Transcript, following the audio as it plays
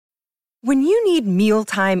When you need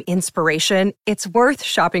mealtime inspiration, it's worth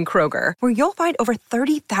shopping Kroger, where you'll find over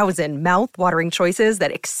 30,000 mouth-watering choices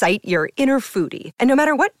that excite your inner foodie. And no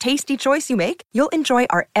matter what tasty choice you make, you'll enjoy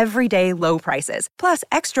our everyday low prices, plus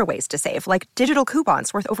extra ways to save, like digital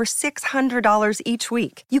coupons worth over $600 each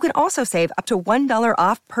week. You can also save up to $1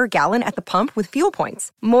 off per gallon at the pump with fuel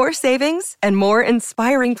points. More savings and more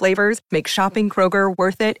inspiring flavors make shopping Kroger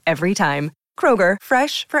worth it every time. Kroger,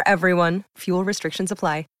 fresh for everyone. Fuel restrictions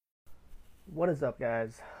apply. What is up,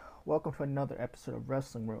 guys? Welcome to another episode of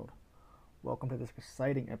Wrestling World. Welcome to this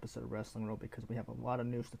exciting episode of Wrestling World because we have a lot of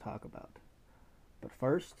news to talk about. But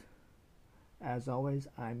first, as always,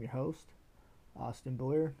 I'm your host, Austin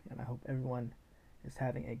Boyer, and I hope everyone is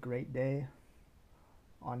having a great day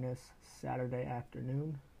on this Saturday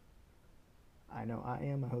afternoon. I know I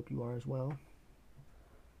am. I hope you are as well.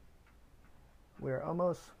 We're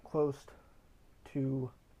almost close to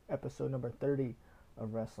episode number 30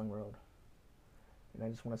 of Wrestling World. And I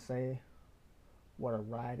just want to say what a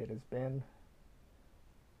ride it has been.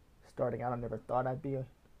 Starting out, I never thought I'd be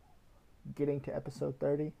getting to episode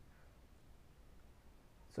 30.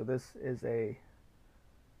 So this is a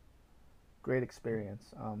great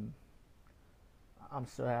experience. I'm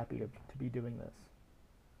so happy to be doing this.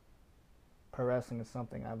 Pro wrestling is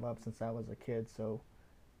something I've loved since I was a kid, so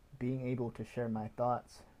being able to share my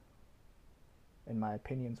thoughts and my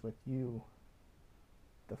opinions with you,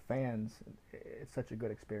 the fans, it's such a good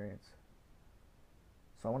experience.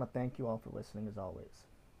 So I want to thank you all for listening as always.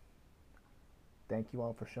 Thank you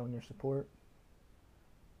all for showing your support,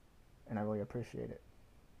 and I really appreciate it.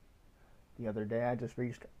 The other day I just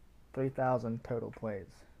reached 3,000 total plays,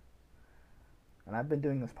 and I've been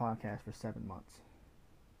doing this podcast for 7 months.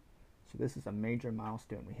 So this is a major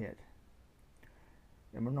milestone we hit,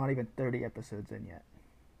 and we're not even 30 episodes in yet.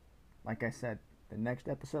 Like I said, the next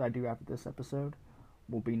episode I do after this episode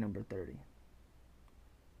will be number 30.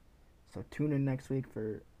 So tune in next week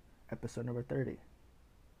for episode number 30.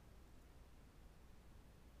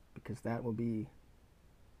 Because that will be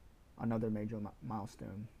another major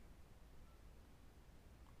milestone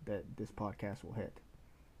that this podcast will hit.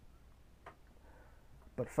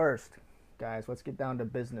 But first, guys, let's get down to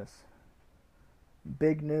business.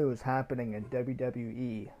 Big news happening in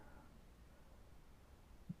WWE.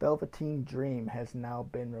 Velveteen Dream has now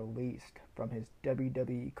been released from his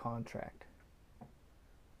WWE contract.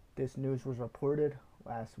 This news was reported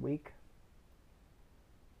last week.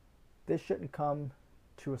 This shouldn't come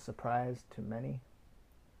to a surprise to many,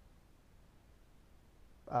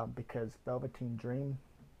 because Velveteen Dream,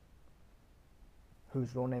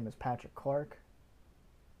 whose real name is Patrick Clark,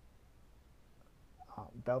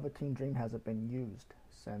 Velveteen Dream hasn't been used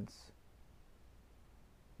since,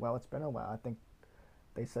 well, it's been a while. I think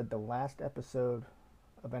they said the last episode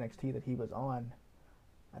of NXT that he was on,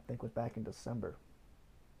 I think, was back in December.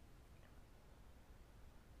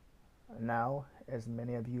 Now, as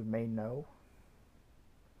many of you may know,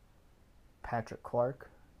 Patrick Clark,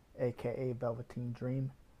 aka Velveteen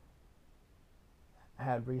Dream,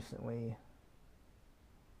 had recently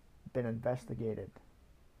been investigated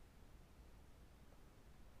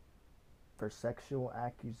for sexual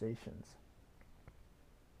accusations.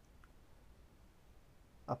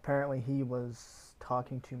 Apparently he was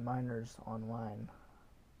talking to minors online.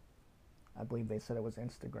 I believe they said it was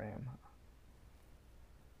Instagram.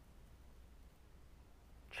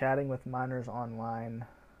 Chatting with minors online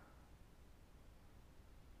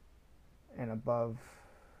and above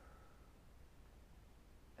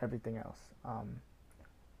everything else.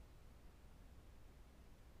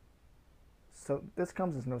 So this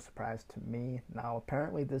comes as no surprise to me. Now,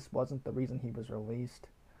 apparently this wasn't the reason he was released.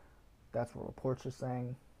 That's what reports are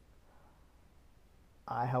saying.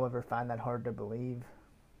 I, however, find that hard to believe.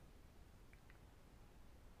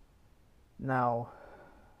 Now,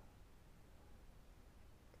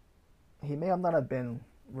 he may not have been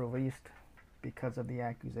released because of the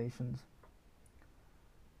accusations,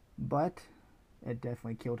 but it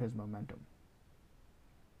definitely killed his momentum.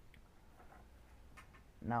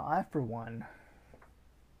 Now, I, for one,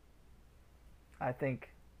 I think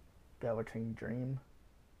Velveteen Dream,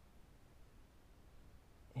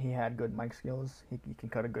 he had good mic skills. He can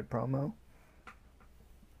cut a good promo.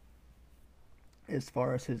 As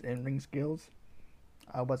far as his in-ring skills,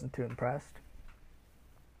 I wasn't too impressed.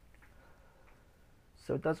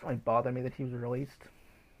 So it doesn't really bother me that he was released.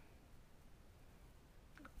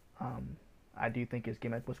 I do think his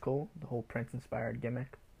gimmick was cool. The whole Prince-inspired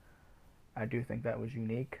gimmick. I do think that was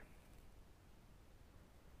unique.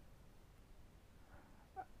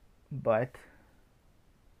 But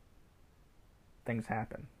things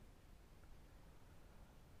happen.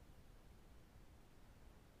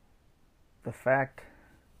 The fact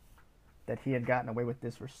that he had gotten away with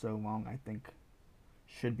this for so long, I think,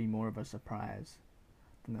 should be more of a surprise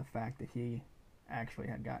than the fact that he actually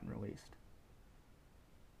had gotten released.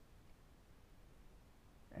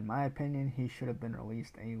 In my opinion, he should have been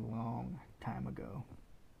released a long time ago.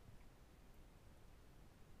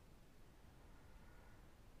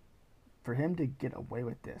 For him to get away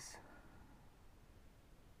with this,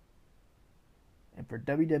 and for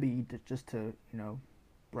WWE to just to,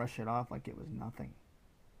 brush it off like it was nothing,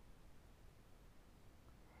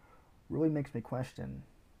 really makes me question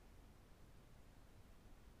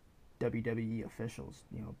WWE officials,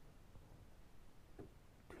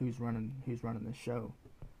 who's running the show.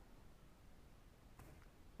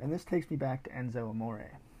 And this takes me back to Enzo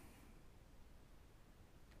Amore.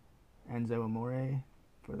 Enzo Amore,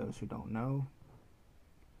 for those who don't know,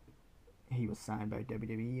 he was signed by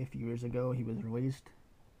WWE a few years ago. He was released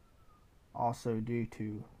also due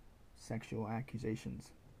to sexual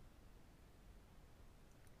accusations.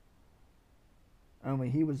 Only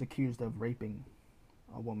he was accused of raping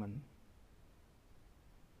a woman,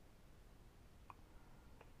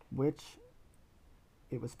 which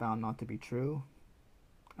it was found not to be true,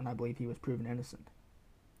 and I believe he was proven innocent.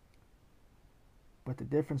 But the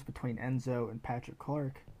difference between Enzo and Patrick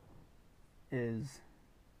Clark is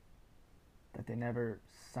that they never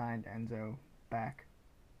signed Enzo back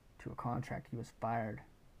to a contract. He was fired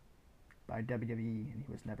by WWE and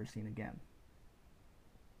he was never seen again.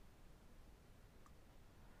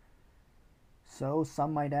 So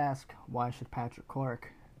some might ask, why should Patrick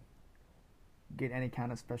Clark get any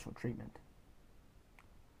kind of special treatment?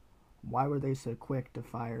 Why were they so quick to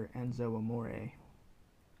fire Enzo Amore,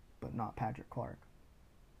 but not Patrick Clark?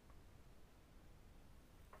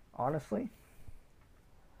 Honestly,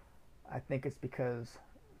 I think it's because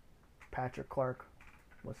Patrick Clark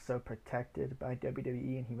was so protected by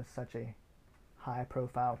WWE and he was such a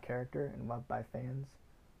high-profile character and loved by fans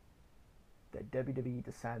that WWE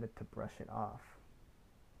decided to brush it off,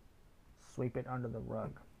 sweep it under the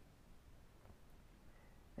rug,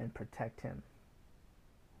 and protect him.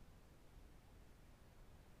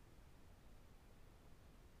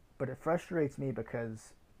 But it frustrates me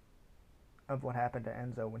because of what happened to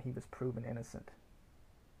Enzo when he was proven innocent.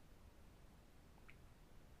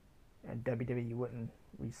 And WWE wouldn't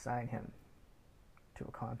re-sign him to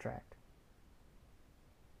a contract.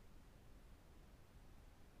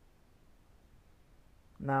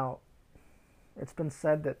 Now, it's been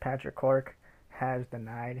said that Patrick Clark has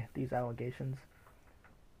denied these allegations,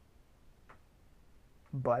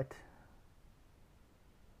 but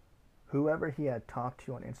whoever he had talked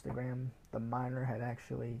to on Instagram, the minor had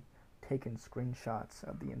actually taken screenshots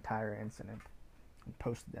of the entire incident and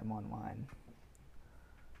posted them online.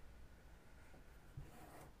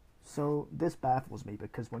 So this baffles me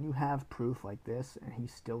because when you have proof like this and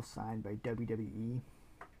he's still signed by WWE,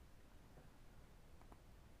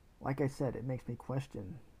 like I said, it makes me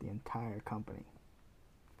question the entire company.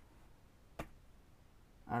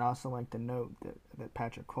 I'd also like to note that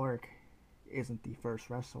Patrick Clark isn't the first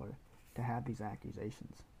wrestler to have these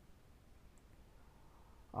accusations.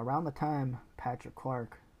 Around the time Patrick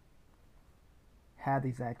Clark had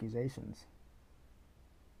these accusations,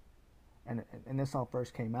 and this all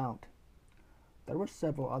first came out, there were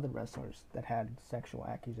several other wrestlers that had sexual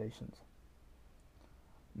accusations.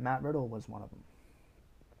 Matt Riddle was one of them.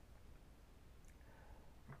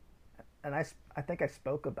 And I think I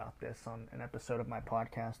spoke about this on an episode of my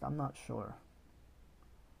podcast. I'm not sure.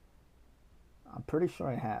 I'm pretty sure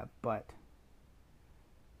I have, but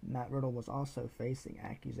Matt Riddle was also facing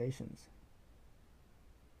accusations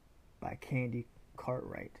by Candy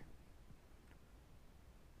Cartwright,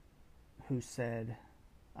 who said,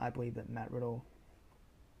 I believe that Matt Riddle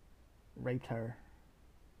raped her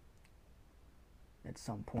at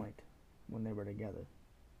some point when they were together.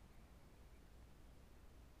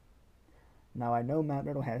 Now, I know Matt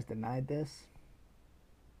Riddle has denied this,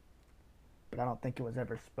 but I don't think it was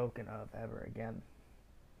ever spoken of ever again.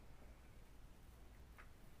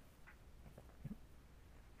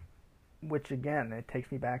 Which, again, it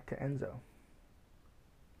takes me back to Enzo.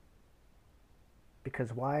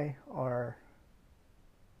 Because why are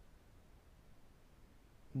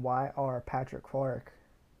Patrick Clark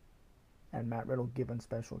and Matt Riddle given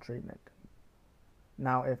special treatment?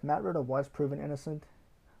 Now, if Matt Riddle was proven innocent,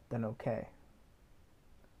 then okay.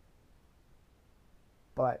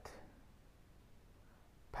 But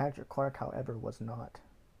Patrick Clark, however, was not.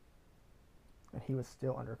 And he was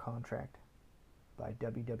still under contract by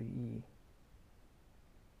WWE.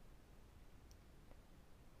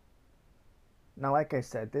 Now, like I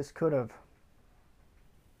said, this could have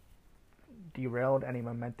derailed any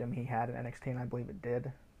momentum he had in NXT, and I believe it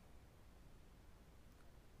did.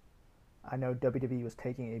 I know WWE was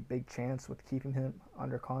taking a big chance with keeping him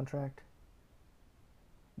under contract,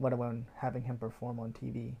 let alone having him perform on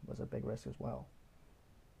TV was a big risk as well.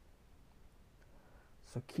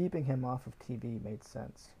 So keeping him off of TV made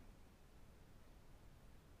sense.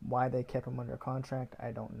 Why they kept him under contract,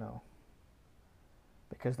 I don't know.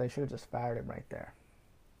 Because they should have just fired him right there.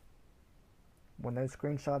 When those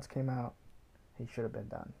screenshots came out, he should have been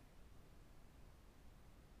done.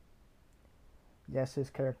 Yes, his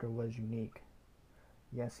character was unique.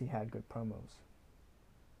 Yes, he had good promos.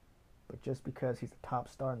 But just because he's the top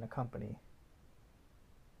star in the company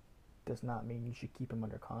does not mean you should keep him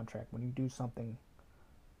under contract. When you do something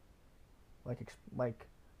like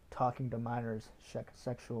talking to minors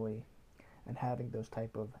sexually and having those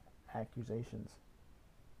type of accusations,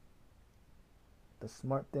 the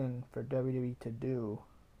smart thing for WWE to do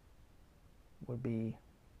would be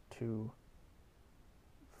to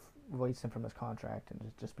release him from his contract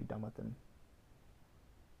and just be done with him.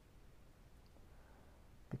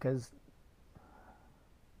 Because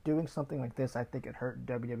doing something like this, I think it hurt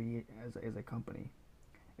WWE as a company.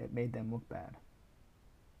 It made them look bad.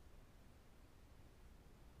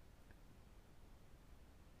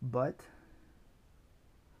 But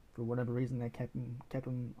for whatever reason, they kept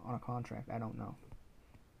him on a contract. I don't know.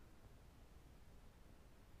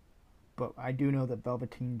 But I do know that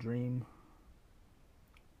Velveteen Dream,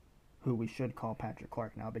 who we should call Patrick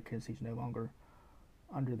Clark now because he's no longer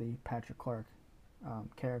under the Patrick Clark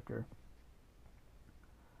character.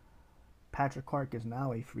 Patrick Clark is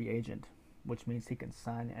now a free agent, which means he can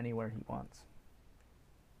sign anywhere he wants.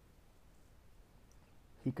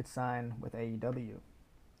 He could sign with AEW.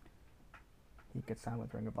 He could sign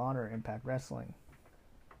with Ring of Honor, Impact Wrestling,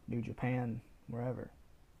 New Japan, wherever.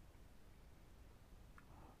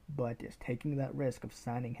 But is taking that risk of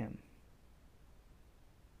signing him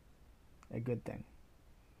a good thing?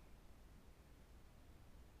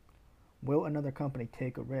 Will another company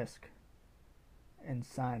take a risk and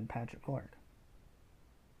sign Patrick Clark?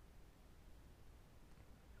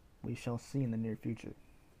 We shall see in the near future.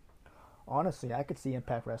 Honestly, I could see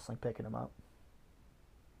Impact Wrestling picking him up.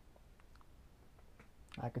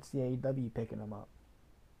 I could see AEW picking him up.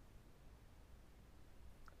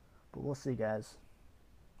 But we'll see, guys.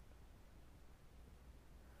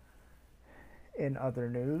 In other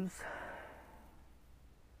news,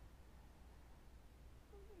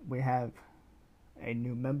 we have a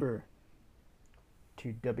new member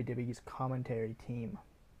to WWE's commentary team.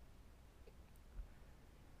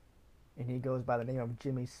 And he goes by the name of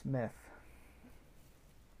Jimmy Smith.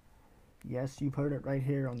 Yes, you've heard it right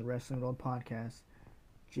here on the Wrestling World Podcast.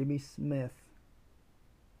 Jimmy Smith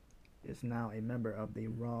is now a member of the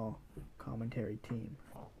Raw commentary team.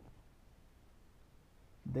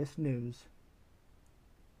 This news,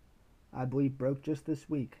 I believe, broke just this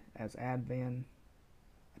week as I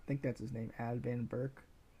think that's his name, Advan Burke.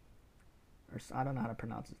 Or I don't know how to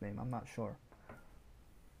pronounce his name, I'm not sure.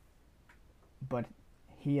 But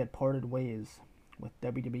he had parted ways with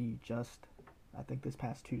WWE just, I think this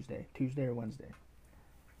past Tuesday or Wednesday.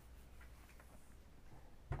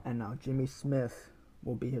 And now Jimmy Smith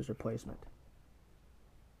will be his replacement.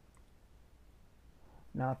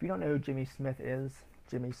 Now, if you don't know who Jimmy Smith is,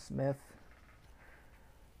 Jimmy Smith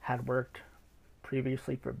had worked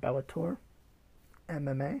previously for Bellator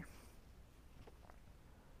MMA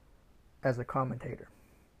as a commentator.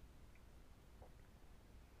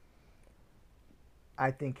 I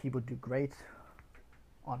think he would do great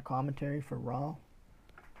on commentary for Raw.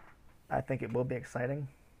 I think it will be exciting.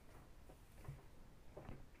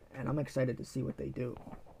 And I'm excited to see what they do.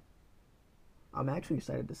 I'm actually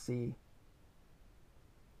excited to see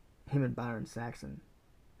him and Byron Saxton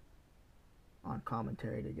on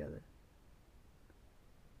commentary together.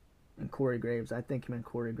 And Corey Graves. I think him and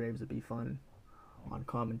Corey Graves would be fun on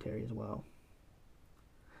commentary as well.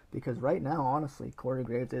 Because right now, honestly, Corey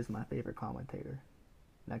Graves is my favorite commentator.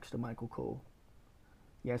 Next to Michael Cole.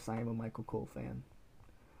 Yes, I am a Michael Cole fan.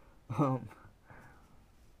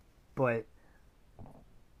 But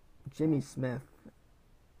Jimmy Smith,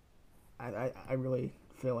 I really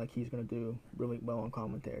feel like he's going to do really well on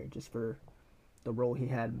commentary just for the role he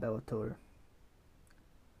had in Bellator.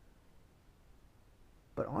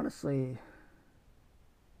 But honestly,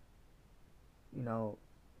 you know,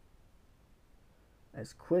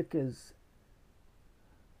 as quick as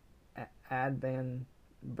Advan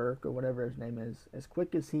Burke or whatever his name is, as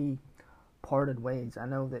quick as he parted ways, I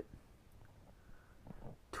know that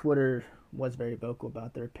Twitter was very vocal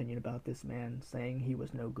about their opinion about this man, saying he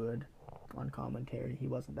was no good on commentary. He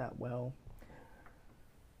wasn't that well.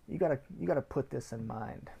 you gotta put this in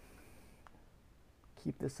mind.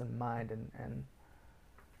 Keep this in mind and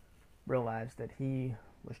realize that he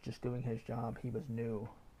was just doing his job. He was new.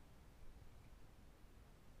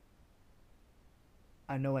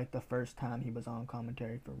 I know, like, the first time he was on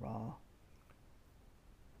commentary for Raw,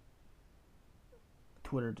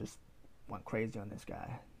 Twitter just went crazy on this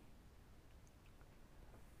guy.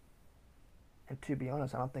 And to be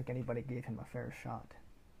honest, I don't think anybody gave him a fair shot.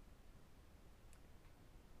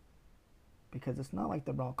 Because it's not like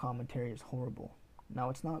the Raw commentary is horrible. No,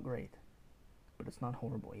 it's not great, but it's not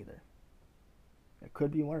horrible either. It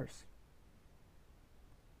could be worse.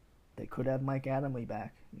 They could have Mike Adamle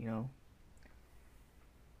back, you know.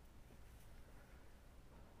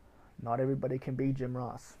 Not everybody can be Jim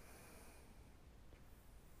Ross.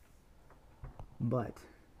 But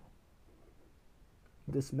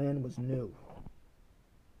this man was new.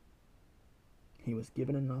 He was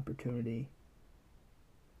given an opportunity,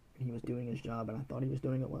 and he was doing his job, and I thought he was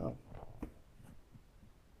doing it well.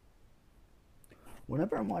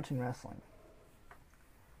 Whenever I'm watching wrestling,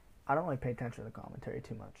 I don't really pay attention to the commentary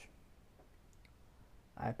too much.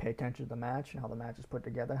 I pay attention to the match and how the match is put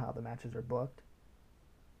together, how the matches are booked,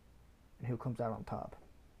 and who comes out on top.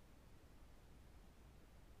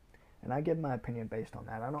 And I give my opinion based on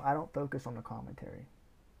that. I don't focus on the commentary.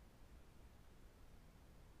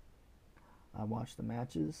 I watch the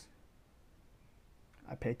matches.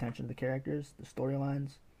 I pay attention to the characters, the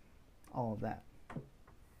storylines, all of that.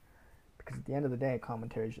 Because at the end of the day,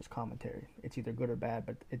 commentary is just commentary. It's either good or bad,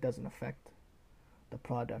 but it doesn't affect the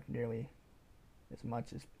product nearly as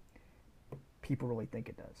much as people really think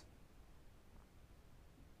it does.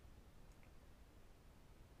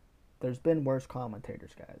 There's been worse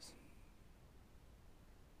commentators, guys.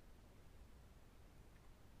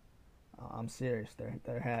 I'm serious.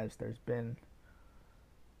 There's been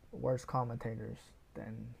worse commentators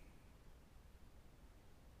than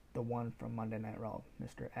the one from Monday Night Raw,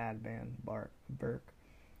 Mr. Advan Burke.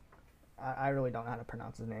 I really don't know how to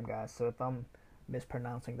pronounce his name, guys. So if I'm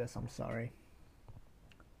mispronouncing this, I'm sorry.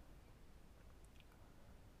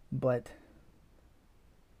 But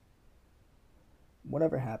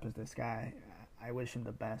whatever happens to this guy, I wish him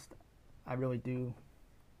the best. I really do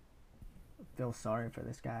feel sorry for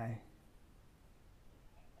this guy.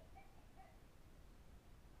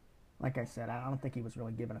 Like I said, I don't think he was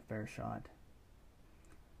really given a fair shot.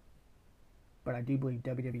 But I do believe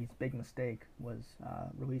WWE's big mistake was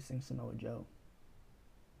releasing Samoa Joe.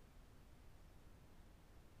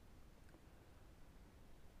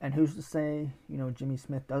 And who's to say, Jimmy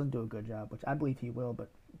Smith doesn't do a good job, which I believe he will, but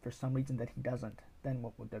for some reason that he doesn't, then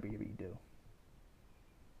what will WWE do?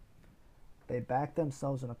 They backed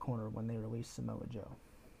themselves in a corner when they released Samoa Joe.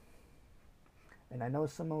 And I know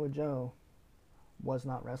Samoa Joe was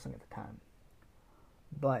not wrestling at the time,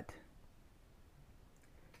 but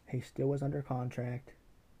he still was under contract,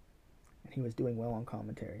 and he was doing well on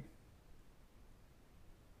commentary.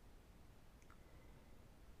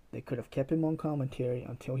 They could have kept him on commentary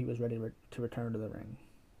until he was ready to return to the ring.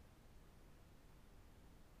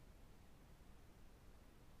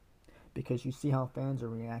 Because you see how fans are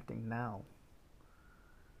reacting now.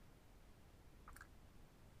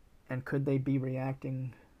 And could they be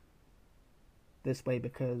reacting this way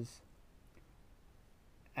because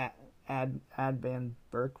Advan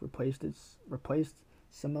Burke replaced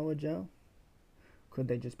Samoa Joe? Could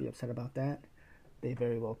they just be upset about that? They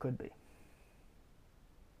very well could be.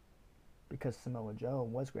 Because Samoa Joe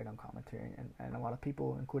was great on commentary, and a lot of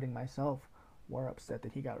people, including myself, were upset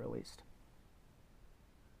that he got released.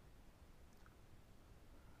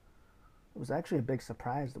 It was actually a big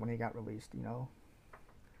surprise when he got released,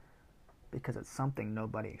 because it's something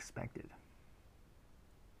nobody expected.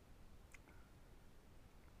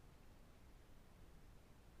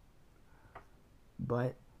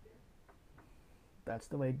 But that's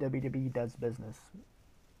the way WWE does business.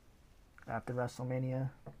 After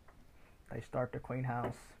WrestleMania, they start to clean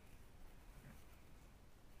house.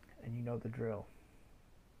 And you know the drill.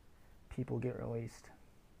 People get released.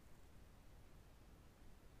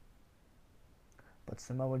 But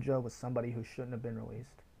Samoa Joe was somebody who shouldn't have been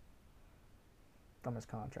released from his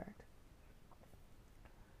contract.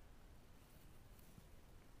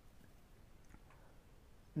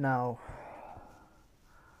 Now,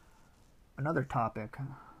 another topic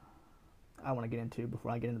I want to get into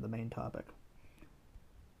before I get into the main topic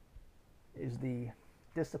is the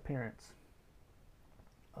disappearance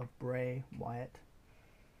of Bray Wyatt.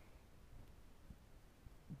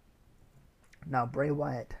 Now, Bray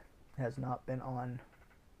Wyatt has not been on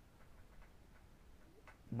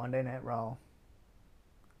Monday Night Raw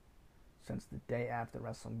since the day after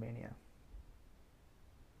WrestleMania.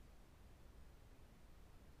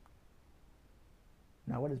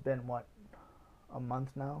 Now, it has been, a month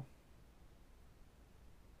now?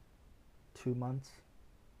 2 months?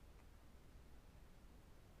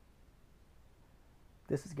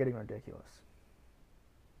 This is getting ridiculous.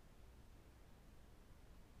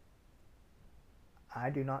 I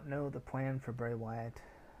do not know the plan for Bray Wyatt.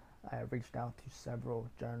 I have reached out to several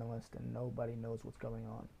journalists and nobody knows what's going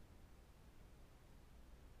on.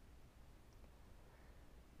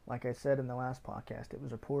 Like I said in the last podcast, it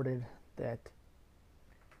was reported that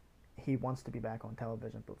he wants to be back on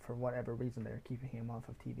television, but for whatever reason they're keeping him off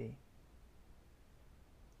of TV.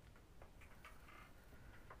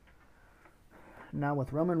 Now,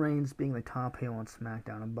 with Roman Reigns being the top heel on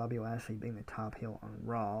SmackDown and Bobby Lashley being the top heel on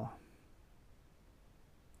Raw,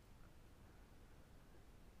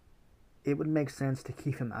 it would make sense to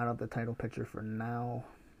keep him out of the title picture for now,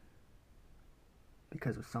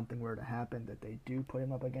 because if something were to happen that they do put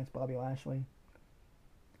him up against Bobby Lashley,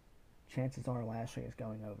 chances are Lashley is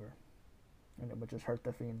going over. And it would just hurt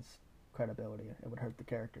The Fiend's credibility. It would hurt the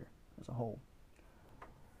character as a whole.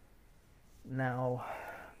 Now,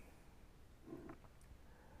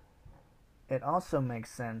 it also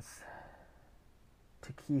makes sense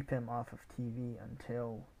to keep him off of TV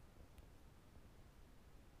until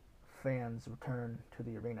fans return to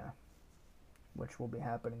the arena, which will be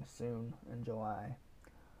happening soon in July,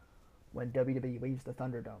 when WWE leaves the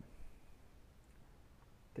Thunderdome.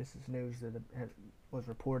 This is news that was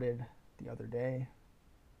reported the other day,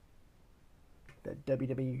 that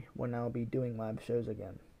WWE will now be doing live shows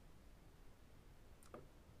again,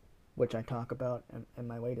 which I talk about in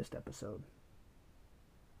my latest episode.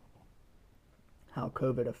 How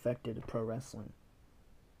COVID affected pro wrestling.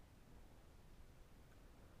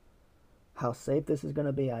 How safe this is going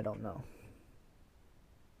to be, I don't know.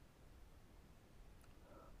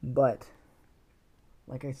 But,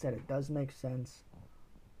 like I said, it does make sense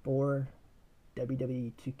for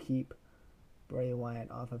WWE to keep Bray Wyatt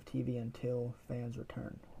off of TV until fans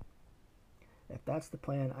return. If that's the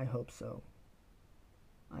plan, I hope so.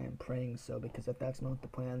 I am praying so, because if that's not the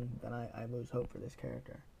plan, then I lose hope for this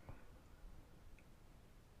character.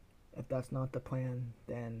 If that's not the plan,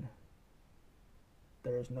 then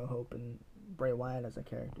there is no hope in Bray Wyatt as a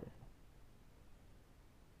character.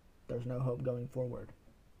 There's no hope going forward.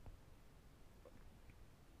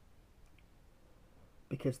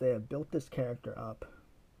 Because they have built this character up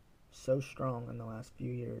so strong in the last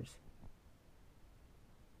few years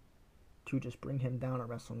to just bring him down at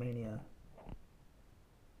WrestleMania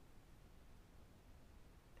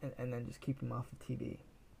and then just keep him off of TV.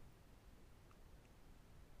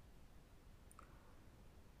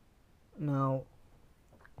 Now,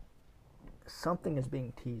 something is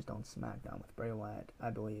being teased on SmackDown with Bray Wyatt,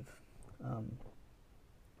 I believe.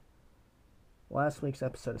 Last week's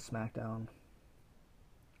episode of SmackDown,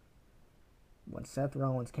 when Seth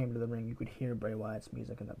Rollins came to the ring, you could hear Bray Wyatt's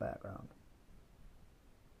music in the background.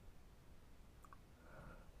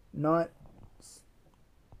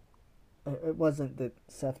 It wasn't that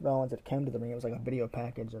Seth Rollins had came to the ring, it was like a video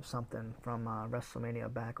package of something from WrestleMania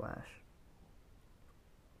Backlash.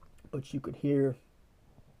 But you could hear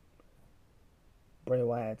Bray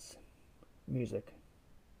Wyatt's music.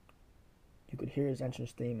 You could hear his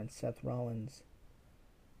entrance theme and Seth Rollins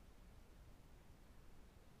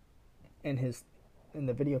in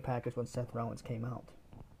the video package when Seth Rollins came out.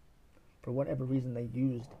 For whatever reason they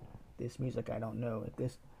used this music, I don't know. If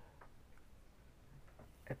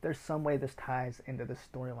there's some way this ties into this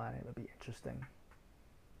storyline, it would be interesting.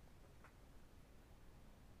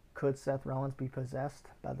 Could Seth Rollins be possessed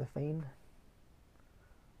by the Fiend?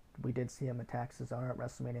 We did see him attack Cesaro at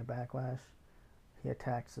WrestleMania Backlash. He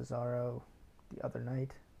attacked Cesaro the other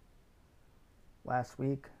night. Last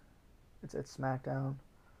week, it's at SmackDown.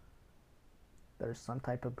 There's some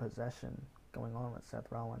type of possession going on with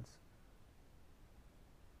Seth Rollins.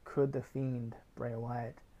 Could the Fiend, Bray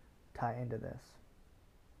Wyatt, tie into this?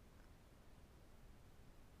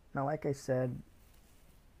 Now, like I said,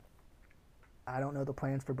 I don't know the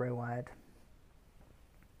plans for Bray Wyatt,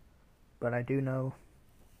 but I do know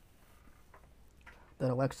that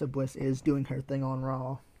Alexa Bliss is doing her thing on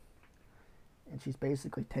Raw, and she's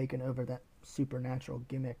basically taken over that supernatural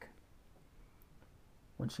gimmick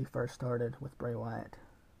when she first started with Bray Wyatt.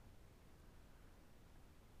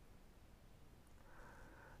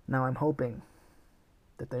 Now I'm hoping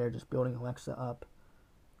that they are just building Alexa up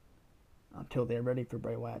until they're ready for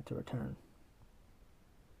Bray Wyatt to return.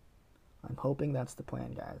 I'm hoping that's the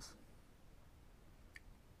plan, guys.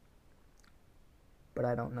 But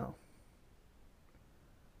I don't know.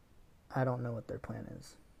 I don't know what their plan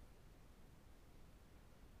is.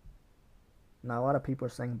 Now, a lot of people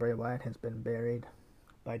are saying Bray Wyatt has been buried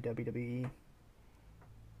by WWE.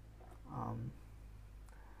 Um,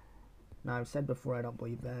 Now, I've said before I don't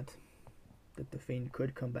believe that the Fiend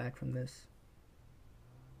could come back from this.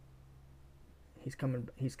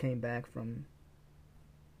 He's came back from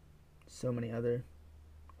so many other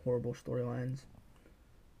horrible storylines.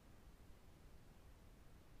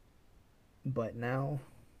 But now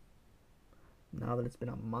that it's been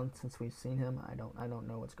a month since we've seen him, I don't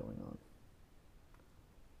know what's going on.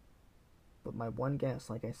 But my one guess,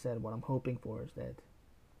 like I said, what I'm hoping for is that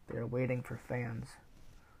they're waiting for fans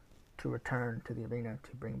to return to the arena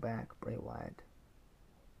to bring back Bray Wyatt.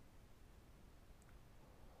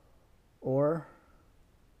 Or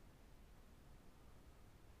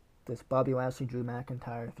this Bobby Lashley Drew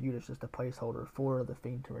McIntyre feud is just a placeholder for the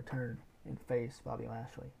Fiend to return and face Bobby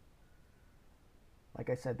Lashley. Like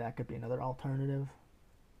I said, that could be another alternative.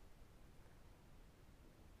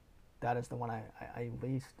 That is the one I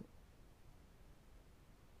least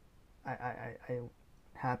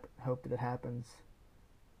hope that it happens.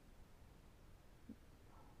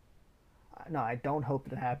 No, I don't hope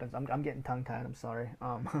that it happens. I'm getting tongue tied. I'm sorry.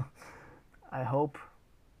 I hope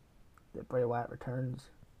that Bray Wyatt returns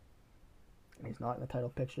and he's not in the title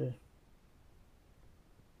picture.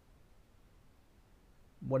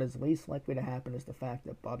 What is least likely to happen is the fact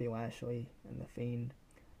that Bobby Lashley and The Fiend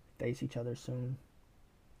face each other soon.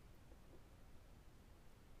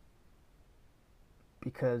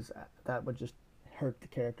 Because that would just hurt the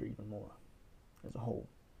character even more as a whole.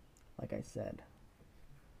 Like I said,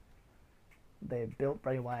 they built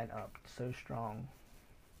Bray Wyatt up so strong,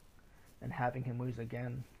 and having him lose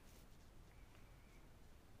again,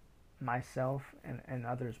 myself and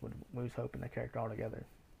others would lose hope in the character altogether.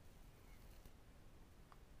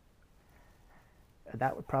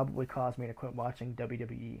 That would probably cause me to quit watching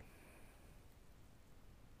WWE.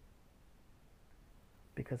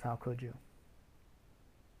 Because how could you?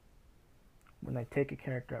 When they take a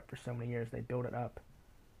character up for so many years, they build it up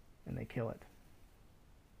and they kill it.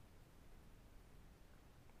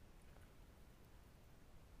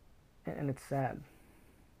 And it's sad.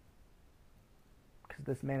 Because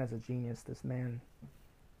this man is a genius. This man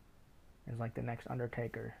is like the next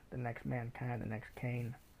Undertaker, the next Mankind, the next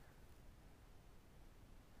Kane.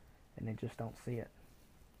 And they just don't see it.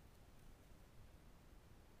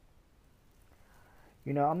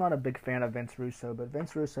 You know, I'm not a big fan of Vince Russo, but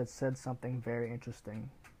Vince Russo said something very interesting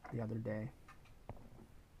the other day.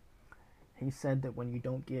 He said that when you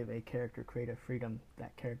don't give a character creative freedom,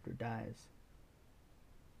 that character dies.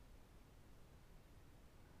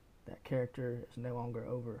 That character is no longer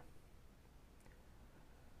over.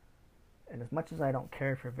 And as much as I don't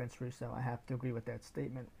care for Vince Russo, I have to agree with that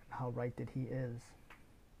statement and how right that he is.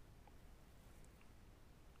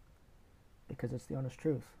 Because it's the honest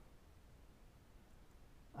truth.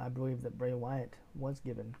 I believe that Bray Wyatt was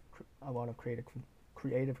given a lot of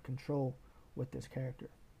creative control with this character.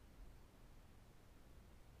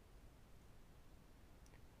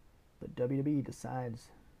 But WWE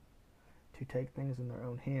decides to take things in their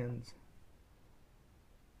own hands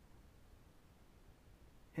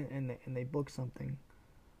and they book something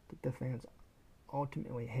that the fans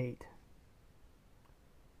ultimately hate.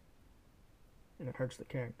 And it hurts the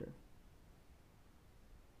character.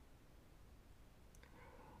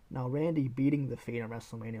 Now, Randy beating The Fiend at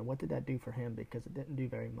WrestleMania, what did that do for him? Because it didn't do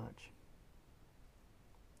very much.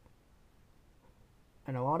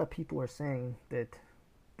 And a lot of people are saying that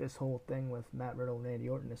this whole thing with Matt Riddle and Randy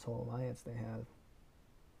Orton, this whole alliance they have,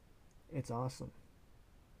 it's awesome.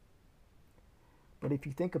 But if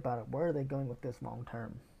you think about it, where are they going with this long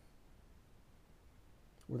term?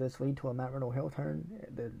 Will this lead to a Matt Riddle heel turn?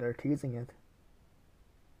 They're teasing it.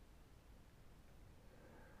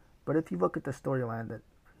 But if you look at the storyline that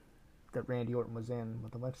Randy Orton was in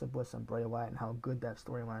with Alexa Bliss and Bray Wyatt and how good that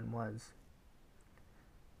storyline was,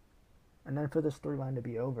 and then for the storyline to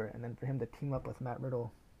be over and then for him to team up with Matt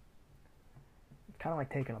Riddle, it's kind of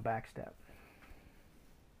like taking a back step.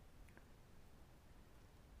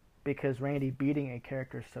 Because Randy beating a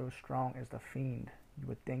character so strong as The Fiend, you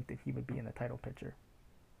would think that he would be in the title picture.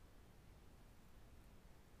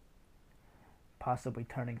 Possibly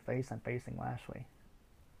turning face and facing Lashley.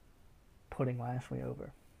 Putting Lashley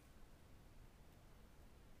over.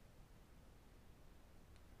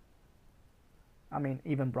 I mean,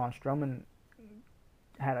 even Braun Strowman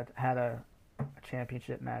had a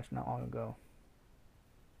championship match not long ago.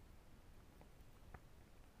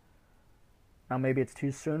 Now, maybe it's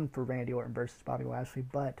too soon for Randy Orton versus Bobby Lashley,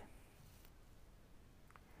 but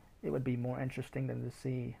it would be more interesting than to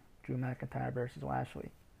see Drew McIntyre versus Lashley.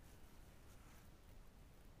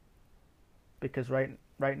 Because right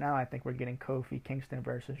now, I think we're getting Kofi Kingston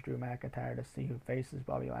versus Drew McIntyre to see who faces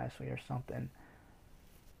Bobby Lashley or something.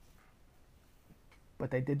 But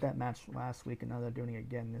they did that match last week, and now they're doing it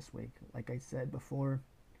again this week. Like I said before,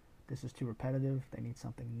 this is too repetitive. They need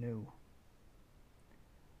something new.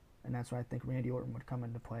 And that's where I think Randy Orton would come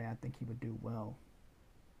into play. I think he would do well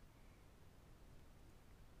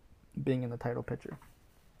being in the title picture.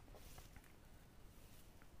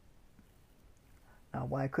 Now,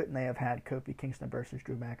 why couldn't they have had Kofi Kingston versus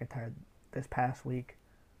Drew McIntyre this past week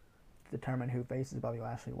to determine who faces Bobby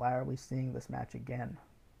Lashley? Why are we seeing this match again?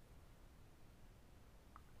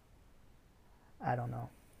 I don't know.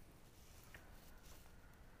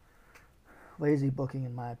 Lazy booking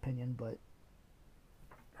in my opinion, but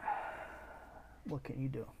what can you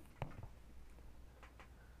do?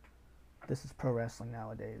 This is pro wrestling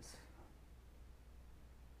nowadays.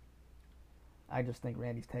 I just think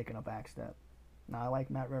Randy's taking a back step. Now, I like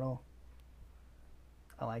Matt Riddle.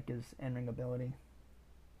 I like his in-ring ability.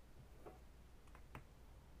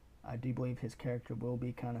 I do believe his character will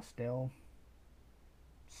be kind of stale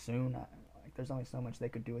soon. There's only so much they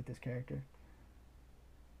could do with this character.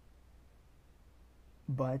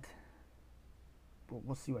 But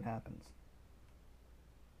we'll see what happens.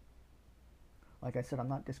 Like I said, I'm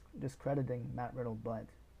not discrediting Matt Riddle, but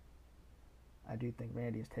I do think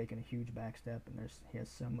Randy has taken a huge back step, and he has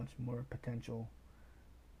so much more potential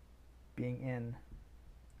being in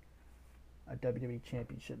a WWE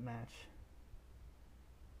Championship match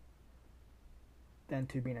than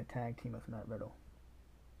to be in a tag team with Matt Riddle.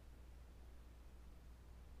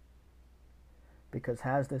 Because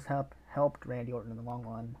has this helped Randy Orton in the long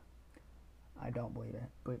run? I don't believe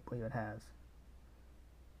it has.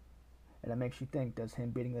 And it makes you think, does him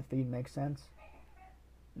beating the Fiend make sense?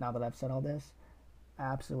 Now that I've said all this,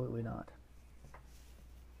 absolutely not.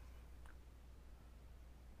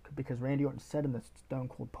 Because Randy Orton said in the Stone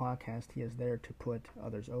Cold podcast he is there to put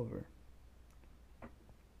others over.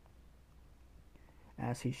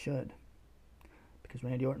 As he should. Because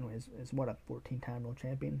Randy Orton is what, a 14-time world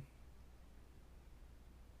champion?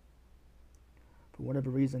 For whatever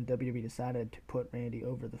reason, WWE decided to put Randy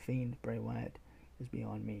over the Fiend, Bray Wyatt, is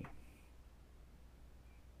beyond me.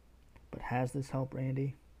 But has this helped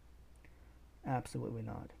Randy? Absolutely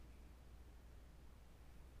not.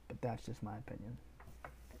 But that's just my opinion.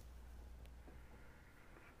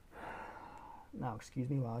 Now, excuse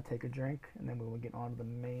me while I take a drink, and then we will get on to the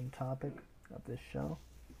main topic of this show.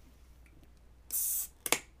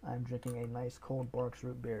 I'm drinking a nice cold Barks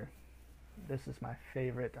root beer. This is my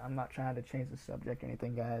favorite. I'm not trying to change the subject or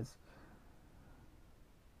anything, guys.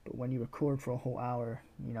 But when you record for a whole hour,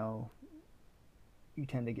 you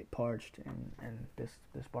tend to get parched, and this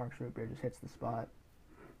Barks root beer just hits the spot.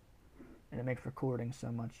 And it makes recording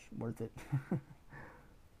so much worth it.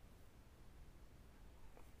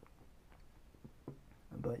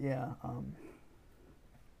 But yeah,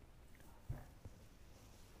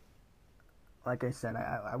 like I said,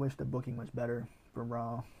 I wish the booking was better for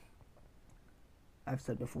Raw. I've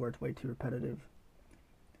said before, it's way too repetitive.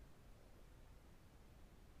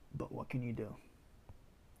 But what can you do?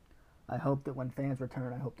 I hope that when fans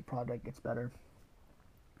return, I hope the product gets better.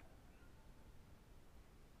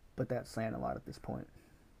 But that's saying a lot at this point.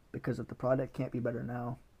 Because if the product can't be better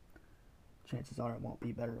now, chances are it won't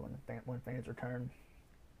be better when fans return.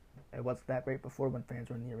 It wasn't that great before when fans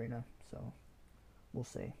were in the arena, so we'll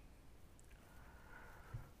see.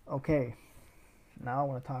 Okay, now I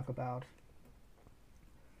want to talk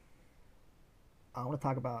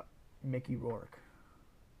about Mickey Rourke.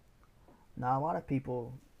 Now, a lot of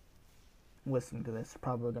people listening to this are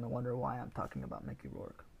probably going to wonder why I'm talking about Mickey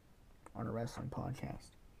Rourke on a wrestling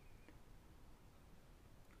podcast.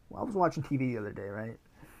 Well, I was watching TV the other day, right?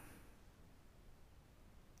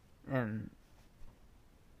 And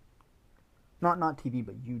not TV,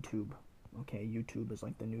 but YouTube. Okay, YouTube is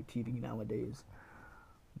like the new TV nowadays.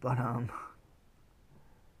 But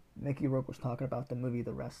Mickey Rourke was talking about the movie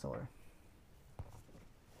The Wrestler.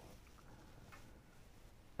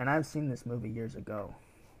 And I've seen this movie years ago,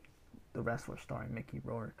 The Wrestler, starring Mickey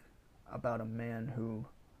Rourke, about a man who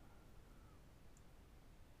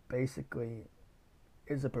basically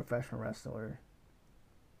is a professional wrestler,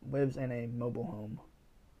 lives in a mobile home,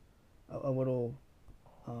 a little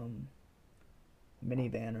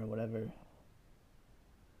minivan or whatever,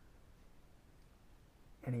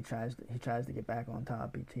 and he tries to get back on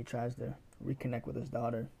top. He tries to reconnect with his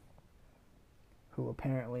daughter, who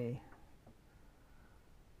apparently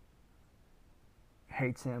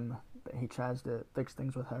hates him. He tries to fix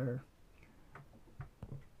things with her.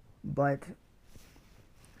 But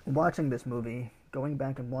watching this movie, going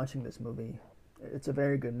back and watching this movie, it's a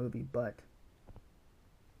very good movie, but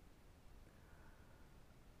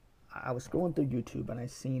I was scrolling through YouTube and I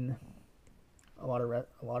seen a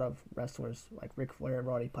lot of wrestlers like Ric Flair and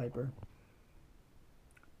Roddy Piper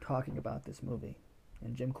talking about this movie,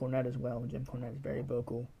 and Jim Cornette as well. And Jim Cornette is very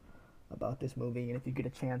vocal about this movie, and if you get a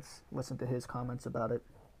chance, listen to his comments about it.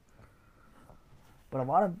 But a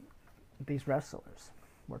lot of these wrestlers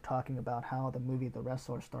were talking about how the movie The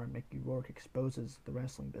Wrestler starring Mickey Rourke exposes the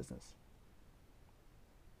wrestling business.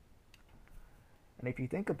 And if you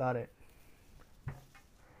think about it,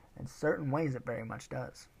 in certain ways it very much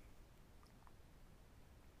does.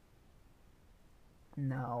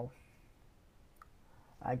 Now,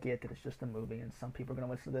 I get that it's just a movie, and some people are going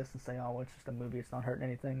to listen to this and say, oh, well, it's just a movie, it's not hurting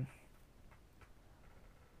anything.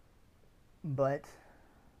 But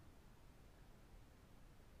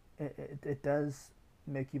it does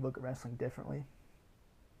make you look at wrestling differently.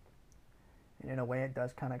 And in a way, it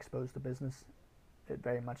does kind of expose the business. It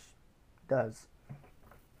very much does.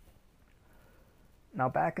 Now,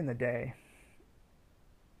 back in the day,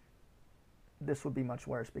 this would be much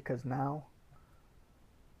worse, because now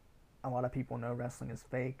a lot of people know wrestling is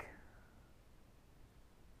fake.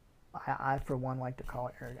 I for one, like to call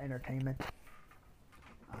it entertainment.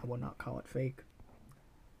 I would not call it fake.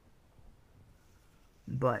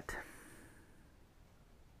 But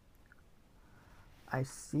I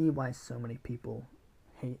see why so many people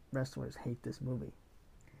wrestlers hate this movie.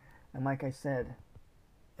 And like I said,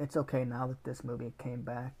 it's okay now that this movie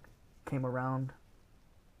came around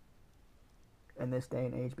in this day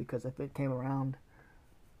and age, because if it came around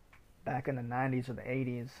back in the 90s or the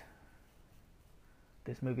 80s,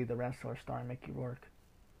 this movie, The Wrestler, starring Mickey Rourke,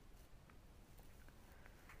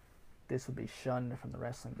 this would be shunned from the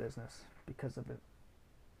wrestling business because of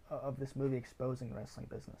this movie exposing the wrestling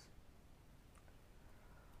business.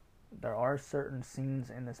 There are certain scenes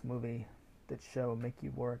in this movie that show Mickey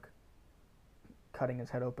Rourke cutting his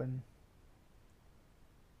head open.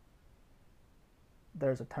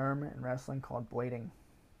 There's a term in wrestling called blading,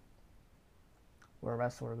 where a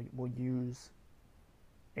wrestler will use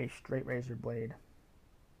a straight razor blade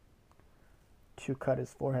to cut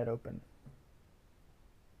his forehead open.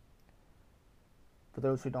 For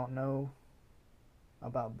those who don't know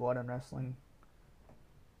about blood in wrestling,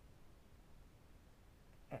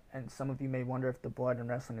 and some of you may wonder if the blood in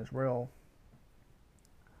wrestling is real.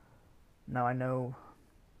 Now, I know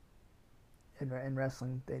in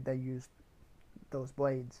wrestling they use those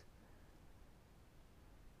blades,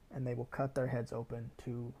 and they will cut their heads open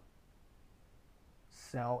to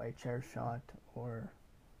sell a chair shot or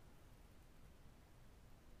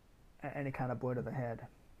any kind of blow to the head.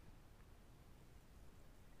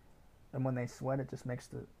 And when they sweat, it just makes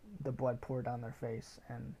the blood pour down their face.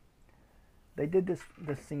 And they did this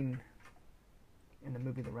scene in the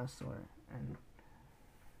movie The Wrestler, and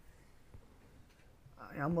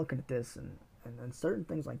I'm looking at this, and certain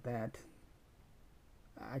things like that,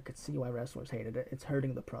 I could see why wrestlers hated it. It's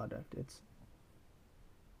hurting the product.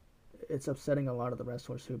 It's upsetting a lot of the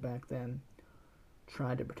wrestlers who back then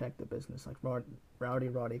tried to protect the business, like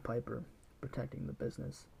Roddy Piper protecting the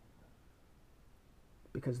business.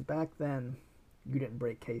 Because back then, you didn't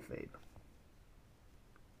break kayfabe.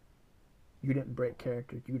 You didn't break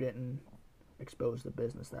character. You didn't expose the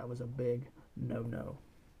business. That was a big no-no.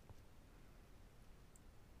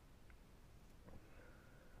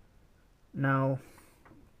 Now,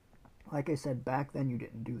 like I said, back then you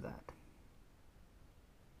didn't do that.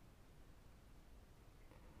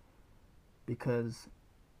 Because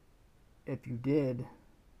if you did,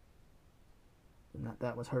 then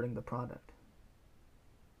that was hurting the product.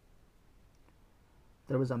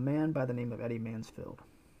 There was a man by the name of Eddie Mansfield,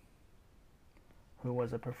 who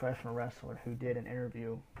was a professional wrestler, who did an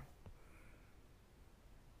interview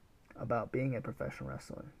about being a professional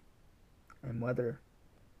wrestler and whether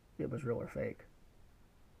it was real or fake.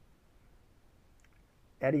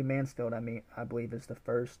 Eddie Mansfield, I believe, is the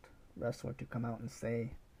first wrestler to come out and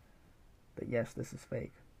say that yes, this is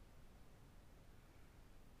fake.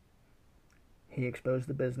 He exposed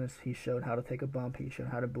the business. He showed how to take a bump. He showed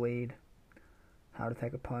how to bleed, how to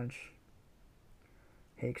take a punch.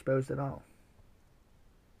 He exposed it all.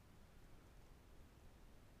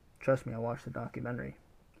 Trust me, I watched the documentary.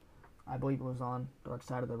 I believe it was on Dark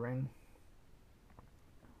Side of the Ring.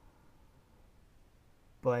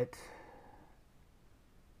 But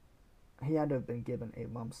he had to have been given a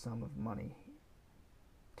lump sum of money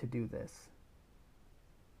to do this.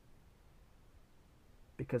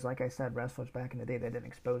 Because like I said, wrestlers back in the day, they didn't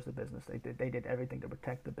expose the business. They did everything to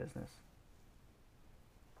protect the business.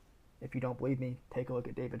 If you don't believe me, take a look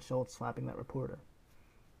at David Schultz slapping that reporter.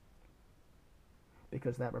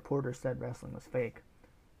 Because that reporter said wrestling was fake.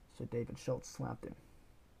 So David Schultz slapped him.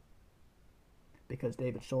 Because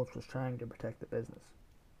David Schultz was trying to protect the business.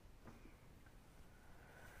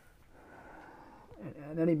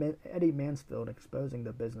 And Eddie Mansfield exposing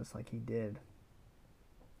the business like he did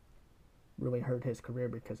really hurt his career,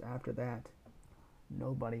 because after that,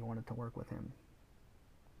 nobody wanted to work with him.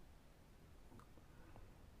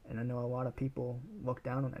 And I know a lot of people look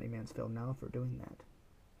down on Eddie Mansfield now for doing that.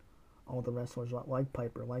 All the wrestlers like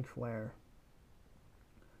Piper, like Flair,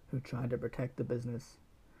 who tried to protect the business.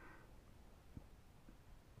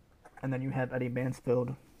 And then you have Eddie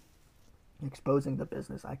Mansfield exposing the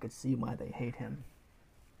business. I could see why they hate him.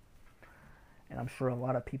 And I'm sure a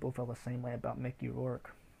lot of people feel the same way about Mickey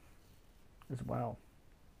Rourke as well.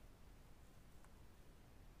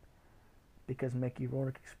 Because Mickey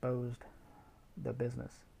Rourke exposed the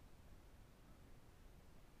business.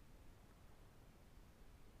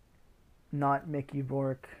 Not Mickey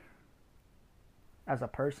Rourke as a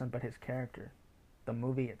person, but his character. The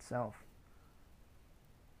movie itself.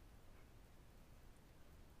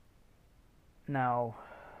 Now,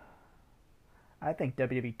 I think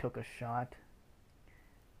WWE took a shot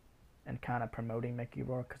in kind of promoting Mickey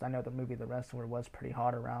Rourke, because I know the movie The Wrestler was pretty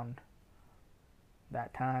hot around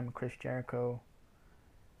that time. Chris Jericho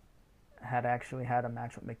had actually had a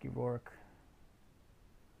match with Mickey Rourke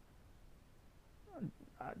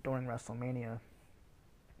during WrestleMania.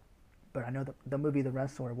 But I know the movie The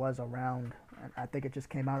Wrestler was around, and I think it just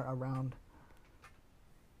came out around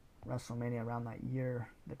WrestleMania, around that year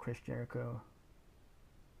that Chris Jericho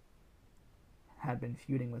had been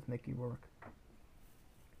feuding with Mickey Rourke.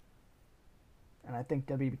 And I think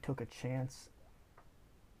WWE took a chance,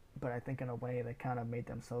 but I think in a way they kind of made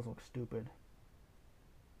themselves look stupid.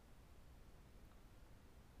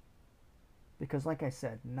 Because like I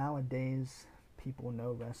said, nowadays people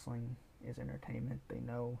know wrestling is entertainment. They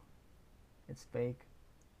know it's fake.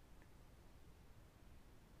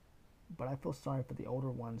 But I feel sorry for the older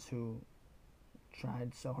ones who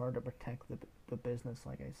tried so hard to protect the business,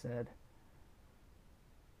 like I said.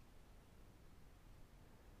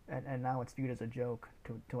 And now it's viewed as a joke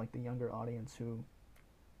to like the younger audience who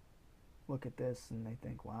look at this and they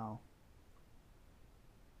think, wow,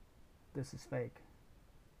 this is fake.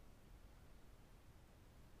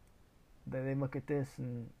 They look at this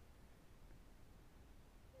and,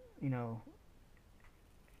 you know,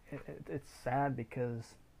 it's sad because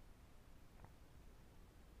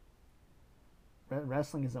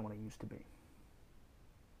wrestling isn't what it used to be.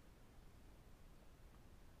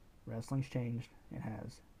 Wrestling's changed. It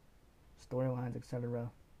has. Storylines,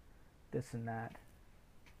 etc. This and that.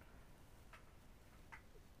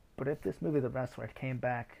 But if this movie, The Wrestler,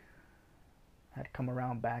 had come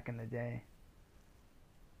around back in the day,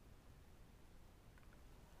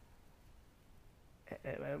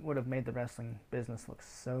 it would have made the wrestling business look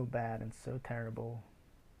so bad and so terrible.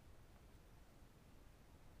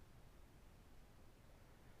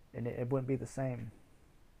 And it wouldn't be the same.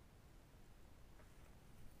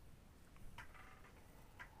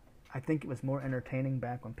 I think it was more entertaining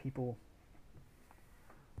back when people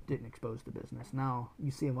didn't expose the business. Now,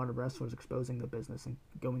 you see a lot of wrestlers exposing the business and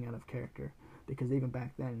going out of character. Because even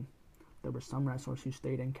back then, there were some wrestlers who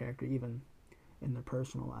stayed in character even in their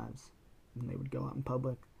personal lives. When they would go out in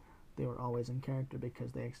public, they were always in character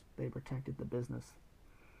because they protected the business.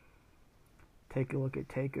 Take a look at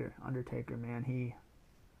Taker. Undertaker, man, he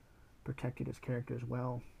protected his character as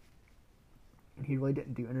well. And he really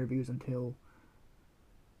didn't do interviews until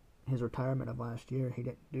his retirement of last year. He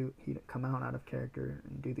didn't come out of character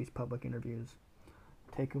and do these public interviews.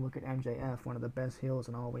 Take a look at MJF, one of the best heels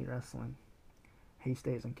in all elite wrestling. He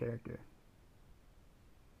stays in character.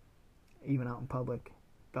 Even out in public.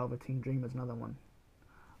 Velveteen Dream is another one.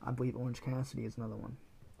 I believe Orange Cassidy is another one.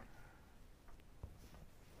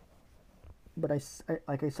 But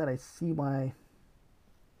like I said, I see why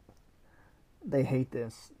they hate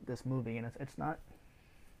this movie, and it's not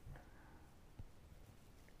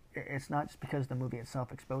just because the movie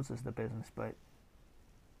itself exposes the business, but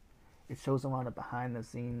it shows a lot of behind the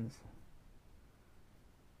scenes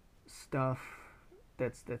stuff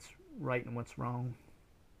that's right and what's wrong.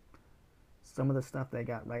 Some of the stuff they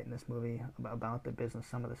got right in this movie about the business,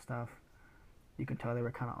 some of the stuff you can tell they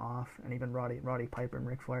were kind of off. And even Roddy Piper and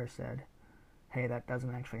Ric Flair said, hey, that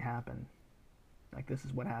doesn't actually happen. Like, this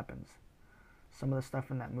is what happens. Some of the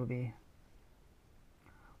stuff in that movie,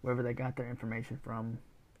 wherever they got their information from,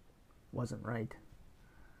 wasn't right.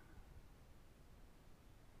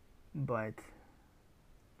 But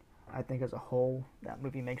I think as a whole, that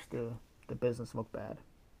movie makes the business look bad.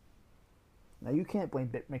 Now, you can't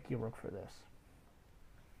blame Mickey Rourke for this.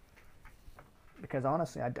 Because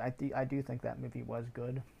honestly, I do think that movie was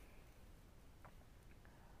good.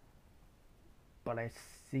 But I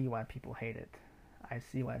see why people hate it. I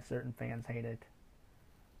see why certain fans hate it.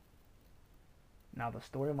 Now the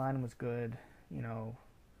storyline was good, you know,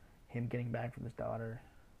 him getting back from his daughter,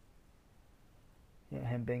 you know,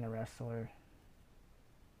 him being a wrestler.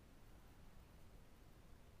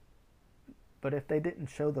 But if they didn't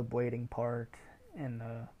show the blading part and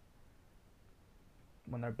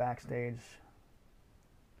when they're backstage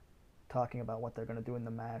talking about what they're going to do in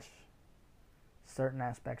the match, certain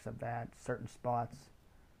aspects of that, certain spots,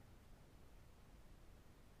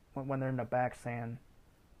 when they're in the back saying,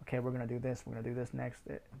 okay, we're going to do this, we're going to do this next,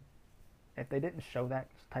 if they didn't show that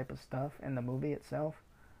type of stuff in the movie itself,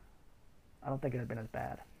 I don't think it would have been as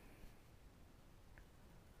bad.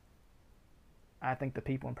 I think the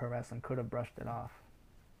people in pro wrestling could have brushed it off.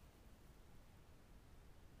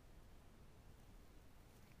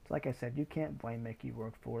 It's like I said, you can't blame Mickey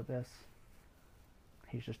Rourke for this.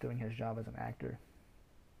 He's just doing his job as an actor.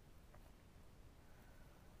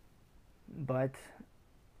 But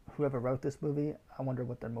whoever wrote this movie, I wonder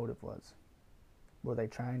what their motive was. Were they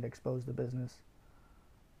trying to expose the business?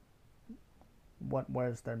 What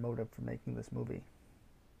was their motive for making this movie?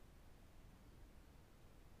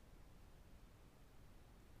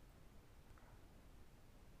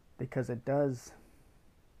 Because it does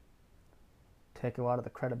take a lot of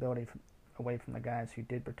the credibility away from the guys who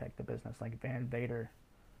did protect the business, like Van Vader.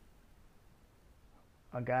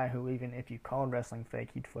 A guy who, even if you called wrestling fake,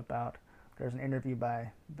 he'd flip out. There's an interview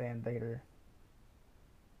by Van Vader.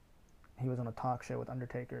 He was on a talk show with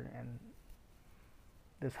Undertaker, and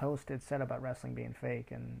this host had said about wrestling being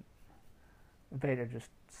fake, and Vader just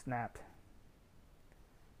snapped.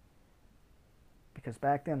 Because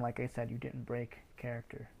back then, like I said, you didn't break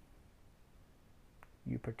character.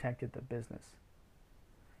 You protected the business.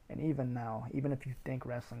 And even now, even if you think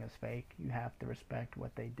wrestling is fake, you have to respect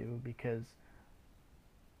what they do, because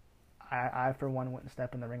I for one, wouldn't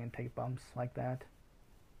step in the ring and take bumps like that.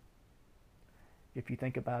 If you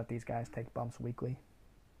think about it, these guys take bumps weekly.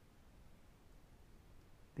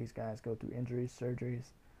 These guys go through injuries, surgeries.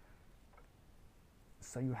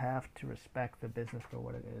 So you have to respect the business for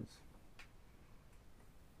what it is.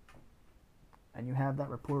 And you have that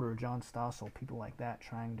reporter, John Stossel, people like that,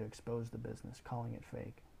 trying to expose the business, calling it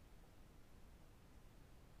fake.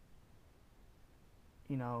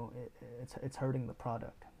 You know, it's hurting the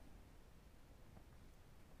product.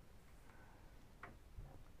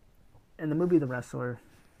 In the movie The Wrestler,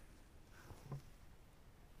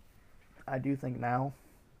 I do think now,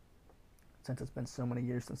 since it's been so many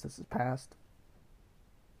years since this has passed,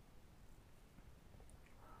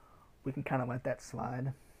 we can kind of let that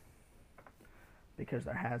slide, because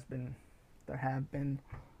there have been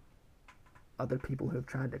other people who have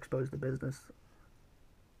tried to expose the business,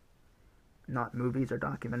 not movies or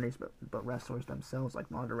documentaries, but wrestlers themselves, like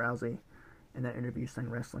Ronda Rousey in that interview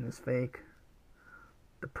saying wrestling is fake,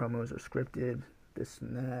 the promos are scripted, this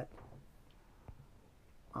and that.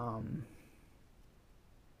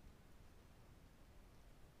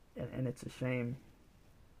 And it's a shame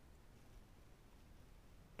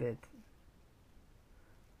that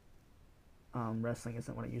wrestling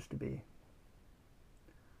isn't what it used to be.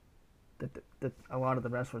 That a lot of the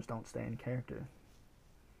wrestlers don't stay in character.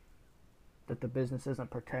 That the business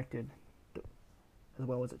isn't protected as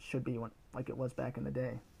well as it should be, like it was back in the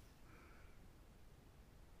day.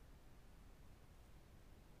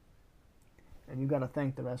 And you got to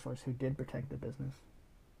thank the wrestlers who did protect the business,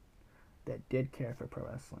 that did care for pro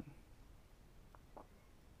wrestling.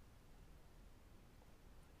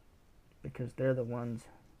 Because they're the ones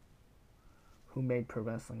who made pro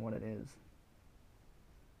wrestling what it is.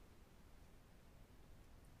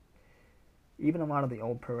 Even a lot of the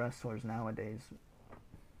old pro wrestlers nowadays,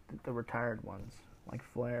 the retired ones, like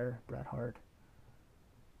Flair, Bret Hart,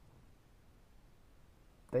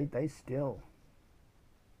 they still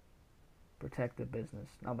protect the business.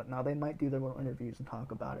 Now they might do their little interviews and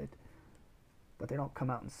talk about it, but they don't come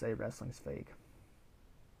out and say wrestling's fake.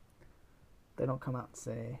 They don't come out and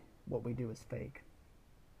say what we do is fake.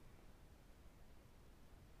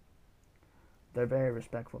 They're very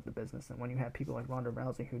respectful of the business, and when you have people like Ronda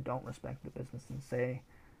Rousey who don't respect the business and say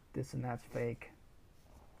this and that's fake,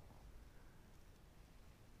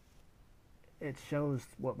 it shows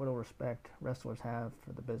what little respect wrestlers have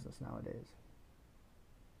for the business nowadays.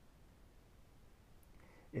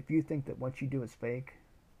 If you think that what you do is fake,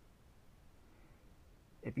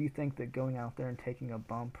 if you think that going out there and taking a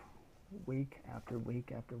bump week after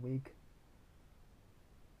week after week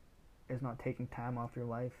is not taking time off your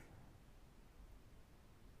life,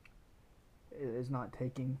 is not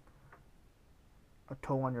taking a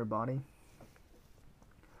toll on your body,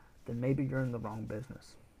 then maybe you're in the wrong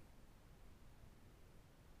business.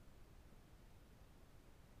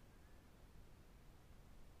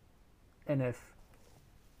 And if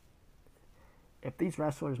if these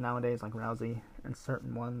wrestlers nowadays, like Rousey and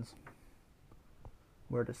certain ones,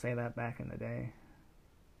 were to say that back in the day,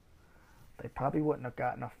 they probably wouldn't have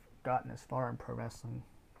gotten as far in pro wrestling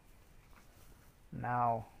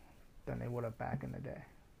now than they would have back in the day.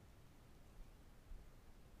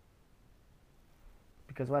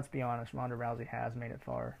 Because let's be honest, Ronda Rousey has made it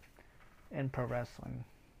far in pro wrestling.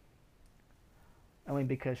 Only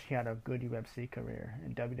because she had a good UFC career,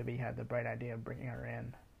 and WWE had the bright idea of bringing her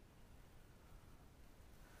in.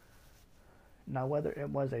 Now, whether it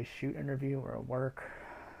was a shoot interview or a work,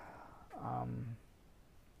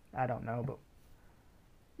 I don't know, but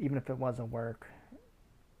even if it was a work,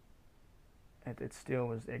 it still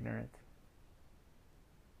was ignorant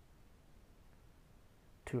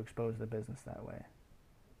to expose the business that way.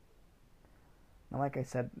 Now, like I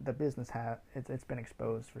said, the business it's been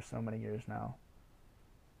exposed for so many years now.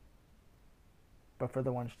 But for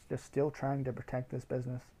the ones just still trying to protect this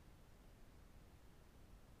business,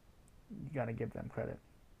 you gotta give them credit.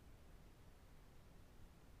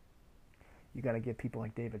 You gotta give people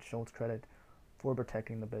like David Schultz credit for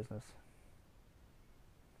protecting the business.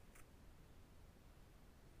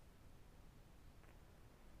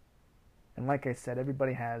 And like I said,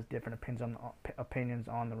 everybody has different opinions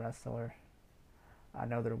on the wrestler. I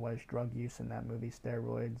know there was drug use in that movie,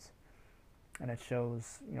 steroids, and it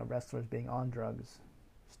shows, wrestlers being on drugs,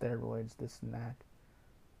 steroids, this and that.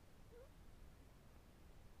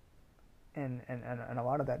 And a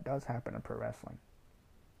lot of that does happen in pro wrestling.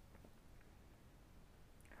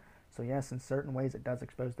 So yes, in certain ways it does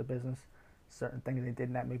expose the business. Certain things they did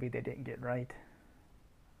in that movie they didn't get right.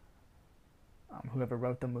 Whoever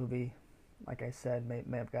wrote the movie, like I said,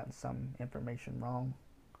 may have gotten some information wrong.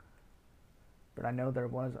 But I know there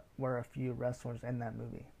were a few wrestlers in that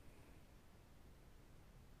movie.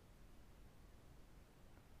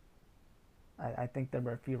 I think there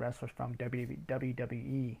were a few wrestlers from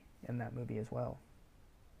WWE in that movie as well.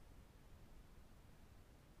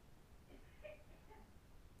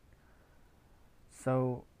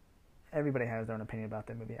 So everybody has their own opinion about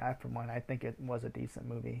that movie. For one, I think it was a decent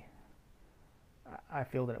movie. I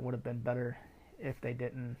feel that it would have been better if they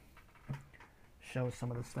didn't show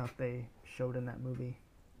some of the stuff they showed in that movie.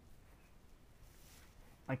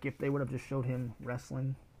 Like if they would have just showed him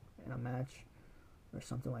wrestling in a match or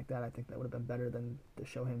something like that, I think that would have been better than to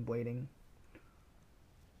show him bleeding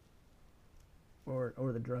or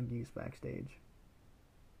the drug use backstage,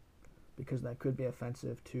 because that could be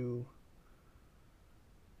offensive to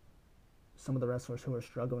some of the wrestlers who are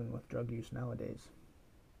struggling with drug use nowadays.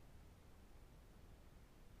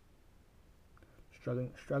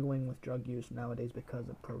 Struggling with drug use nowadays because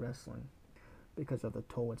of pro wrestling, because of the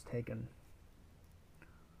toll it's taken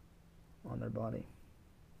on their body.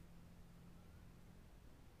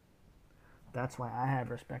 That's why I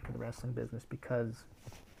have respect for the wrestling business, because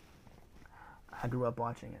I grew up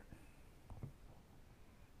watching it.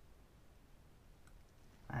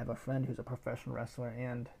 I have a friend who's a professional wrestler,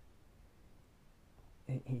 and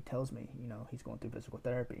he tells me, he's going through physical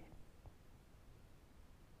therapy.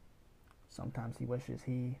 Sometimes he wishes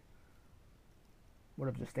he would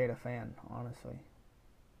have just stayed a fan, honestly.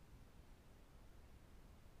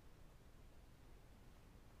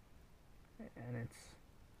 And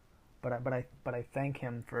but I thank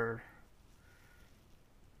him for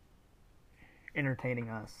entertaining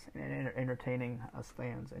us and entertaining us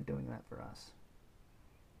fans and doing that for us.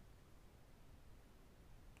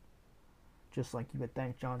 Just like you would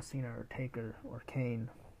thank John Cena or Taker or Kane,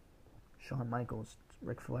 Shawn Michaels,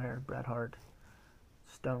 Ric Flair, Bret Hart,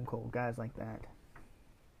 Stone Cold, guys like that.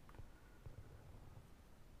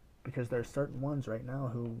 Because there's certain ones right now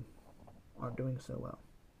who aren't doing so well.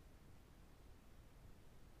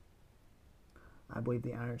 I believe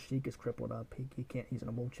the Iron Sheik is crippled up. He can't. He's in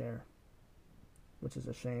a wheelchair, which is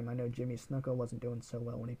a shame. I know Jimmy Snuka wasn't doing so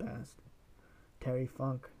well when he passed. Terry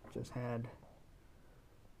Funk just had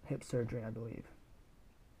hip surgery, I believe.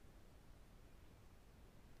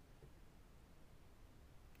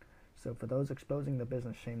 So for those exposing the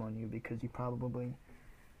business, shame on you, because you probably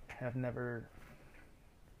have never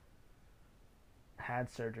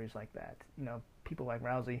had surgeries like that. People like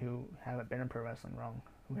Rousey who haven't been in pro wrestling wrong,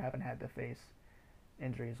 who haven't had to face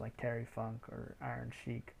injuries like Terry Funk or Iron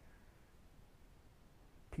Sheik.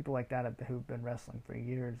 People like that who've been wrestling for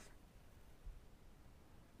years.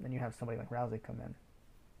 Then you have somebody like Rousey come in.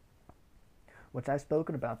 Which I've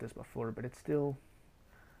spoken about this before, but it still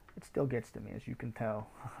gets to me, as you can tell.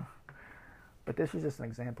 But this is just an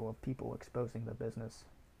example of people exposing the business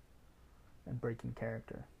and breaking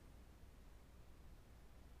character.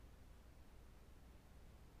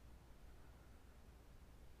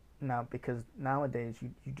 Now, because nowadays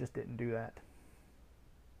you just didn't do that.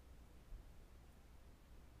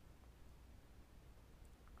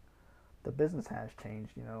 the business has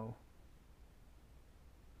changed, you know.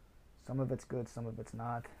 Some of it's good, some of it's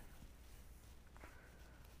not.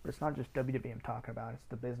 But it's not just WWE I'm talking about, it's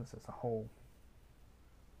the business as a whole.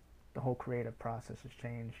 The whole creative process has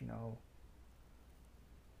changed, you know.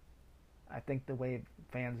 I think the way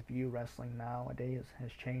fans view wrestling nowadays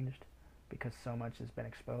has changed because so much has been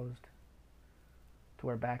exposed. To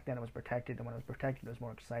where back then it was protected, and when it was protected it was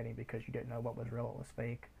more exciting because you didn't know what was real, what was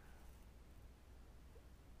fake.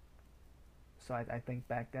 So I think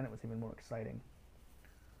back then it was even more exciting.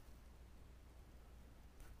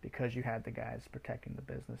 Because you had the guys protecting the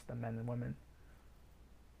business, the men and women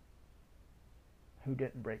who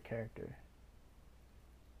didn't break character.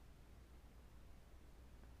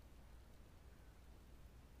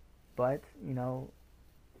 But, you know,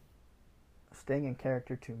 staying in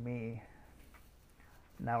character to me,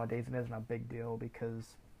 nowadays it isn't a big deal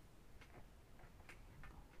because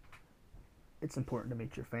it's important to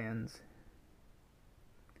meet your fans.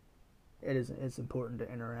 It's important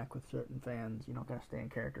to interact with certain fans. You don't gotta stay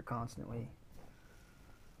in character constantly.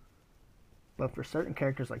 But for certain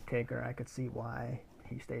characters like Taker, I could see why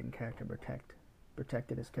he stayed in character,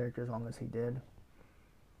 protected his character as long as he did.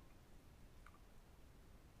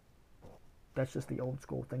 That's just the old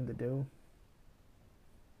school thing to do.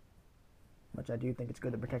 Which I do think it's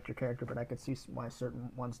good to protect your character, but I could see why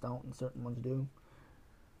certain ones don't and certain ones do.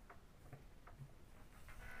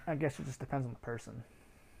 I guess it just depends on the person.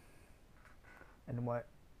 And what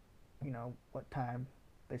time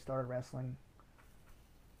they started wrestling.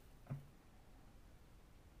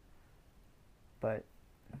 But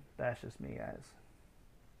that's just me, guys.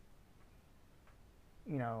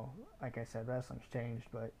 You know, like I said, wrestling's changed,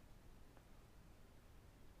 but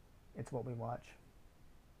it's what we watch.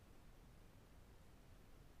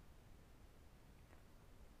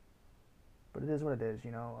 But it is what it is,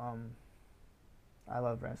 you know. I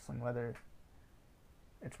love wrestling, whether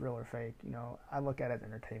it's real or fake. You know, I look at it as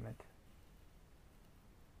entertainment.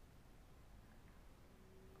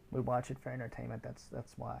 We watch it for entertainment.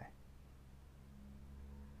 That's why.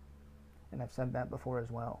 And I've said that before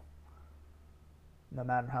as well. No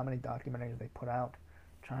matter how many documentaries they put out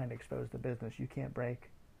trying to expose the business, you can't break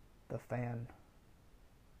the fan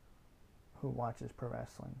who watches pro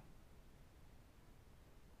wrestling.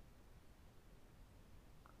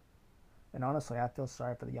 And honestly, I feel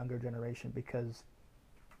sorry for the younger generation because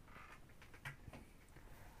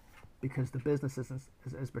the business isn't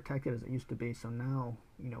as protected as it used to be. So now,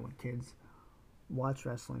 you know, when kids watch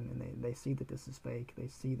wrestling and they see that this is fake, they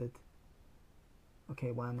see that,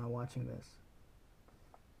 okay, why am I watching this?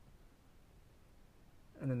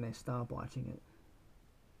 And then they stop watching it.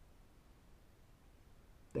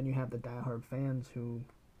 Then you have the diehard fans who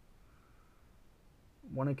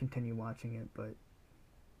want to continue watching it, but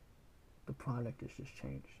the product has just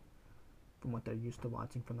changed from what they're used to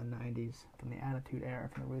watching from the 90s, from the Attitude Era,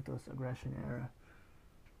 from the Ruthless Aggression Era.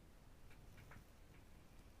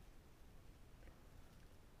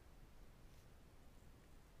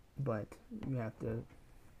 But you have to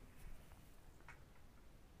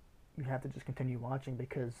just continue watching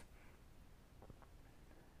because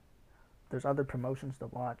there's other promotions to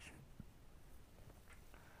watch,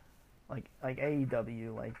 like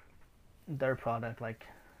AEW, like their product. Like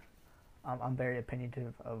I'm very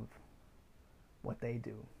opinionative of what they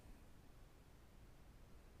do,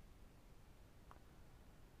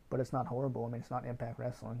 but it's not horrible. I mean, it's not Impact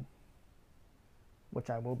Wrestling, which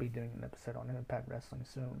I will be doing an episode on Impact Wrestling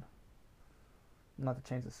soon. Not to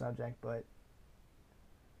change the subject, but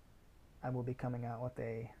I will be coming out with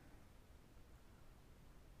a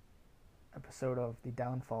episode of the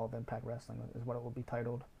downfall of Impact Wrestling is what it will be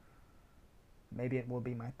titled. Maybe it will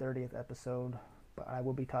be my 30th episode, but I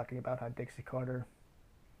will be talking about how Dixie Carter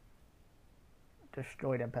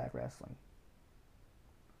destroyed Impact Wrestling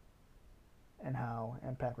and how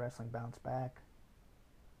Impact Wrestling bounced back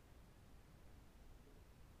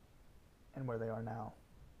and where they are now.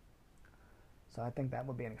 So I think that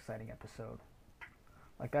would be an exciting episode.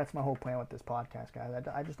 Like, that's my whole plan with this podcast, guys.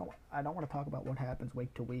 I don't want to talk about what happens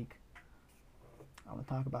week to week. I want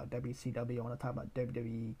to talk about WCW. I want to talk about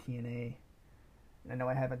WWE, TNA. And I know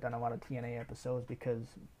I haven't done a lot of TNA episodes because,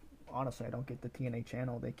 honestly, I don't get the TNA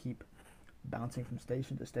channel. They keep bouncing from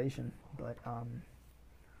station to station. But I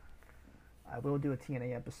will do a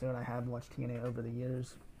TNA episode. I have watched TNA over the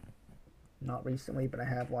years. Not recently, but I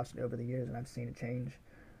have watched it over the years, and I've seen it change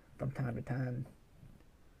from time to time.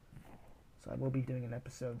 So I will be doing an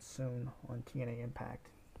episode soon on TNA Impact.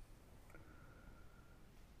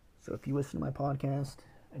 So if you listen to my podcast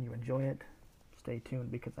and you enjoy it, stay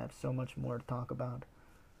tuned because I have so much more to talk about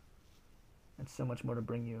and so much more to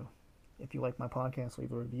bring you. If you like my podcast,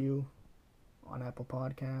 leave a review, on Apple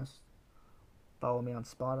Podcasts. Follow me on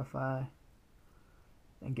Spotify.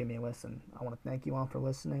 And give me a listen. I want to thank you all for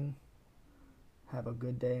listening. Have a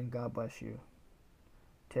good day and God bless you.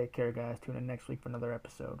 Take care, guys. Tune in next week for another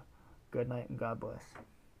episode. Good night and God bless.